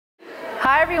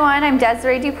Hi everyone, I'm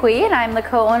Desiree Dupuis and I'm the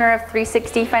co-owner of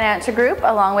 360 Financial Group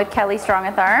along with Kelly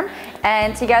Strongatharm,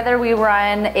 and together we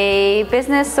run a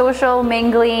business social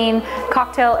mingling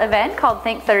cocktail event called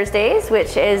Think Thursdays,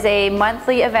 which is a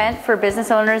monthly event for business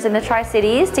owners in the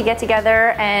Tri-Cities to get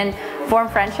together and form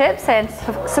friendships and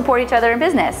support each other in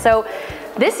business. So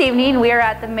this evening we are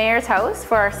at the Mayor's house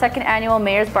for our second annual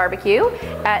Mayor's Barbecue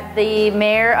at the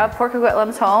Mayor of Port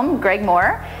Coquitlam's home, Greg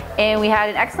Moore, and we had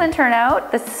an excellent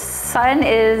turnout. The sun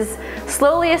is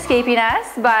slowly escaping us,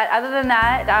 but other than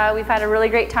that, we've had a really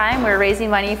great time. We're raising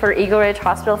money for Eagle Ridge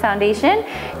Hospital Foundation,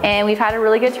 and we've had a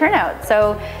really good turnout.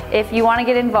 So if you want to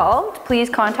get involved, please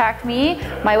contact me.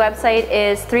 My website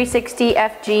is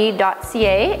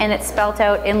 360fg.ca, and it's spelt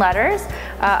out in letters.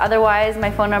 Otherwise, my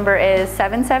phone number is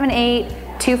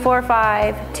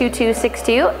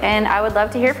 778-245-2262, and I would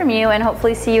love to hear from you and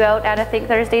hopefully see you out at a Think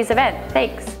Thursdays event.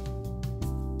 Thanks.